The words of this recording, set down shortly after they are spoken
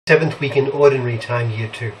7th week in Ordinary Time, Year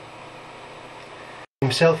 2.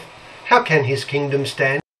 Himself, how can his kingdom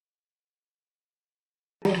stand?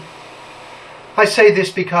 I say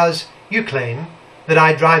this because you claim that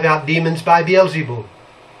I drive out demons by Beelzebub.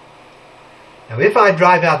 Now if I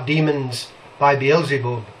drive out demons by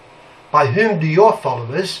Beelzebub, by whom do your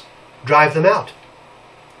followers drive them out?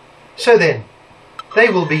 So then, they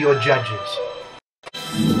will be your judges.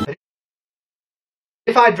 But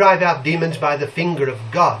if I drive out demons by the finger of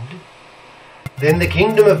God, then the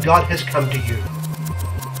kingdom of God has come to you.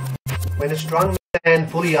 When a strong man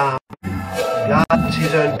fully armed guards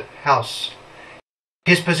his own house,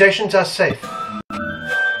 his possessions are safe.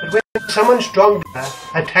 But when someone stronger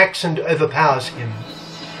attacks and overpowers him,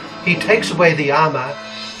 he takes away the armor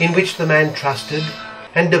in which the man trusted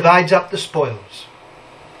and divides up the spoils.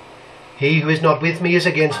 He who is not with me is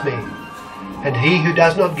against me, and he who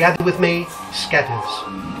does not gather with me scatters.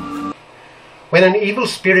 When an evil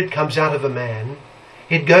spirit comes out of a man,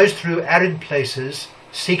 it goes through arid places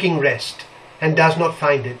seeking rest and does not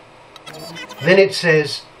find it. Then it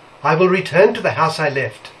says, I will return to the house I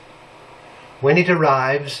left. When it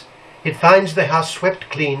arrives, it finds the house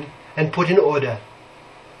swept clean and put in order.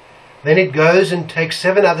 Then it goes and takes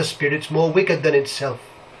 7 other spirits more wicked than itself,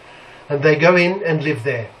 and they go in and live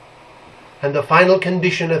there. And the final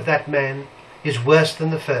condition of that man is worse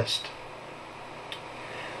than the first.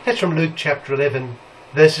 That's from Luke chapter 11,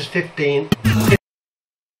 verses 15.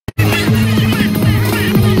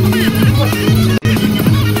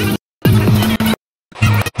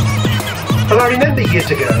 Well, I remember years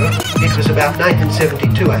ago, it was about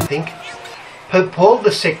 1972 I think, Pope Paul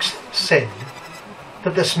VI said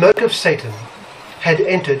that the smoke of Satan had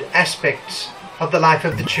entered aspects of the life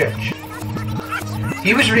of the church.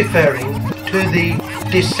 He was referring to the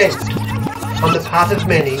descent on the part of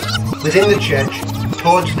many within the church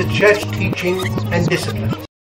towards the church teaching and discipline.